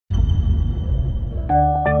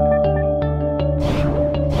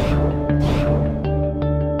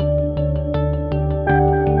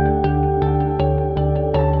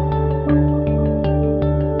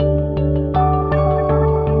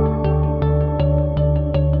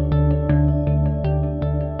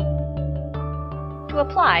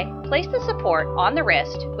apply, place the support on the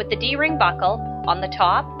wrist with the D-ring buckle on the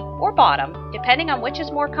top or bottom, depending on which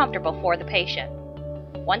is more comfortable for the patient.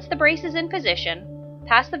 Once the brace is in position,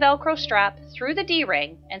 pass the Velcro strap through the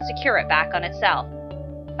D-ring and secure it back on itself.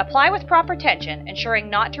 Apply with proper tension, ensuring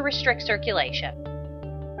not to restrict circulation.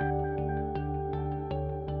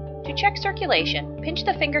 To check circulation, pinch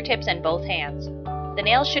the fingertips in both hands. The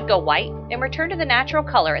nails should go white and return to the natural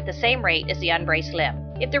color at the same rate as the unbraced limb.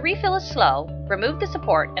 If the refill is slow, remove the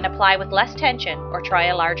support and apply with less tension or try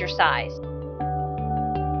a larger size.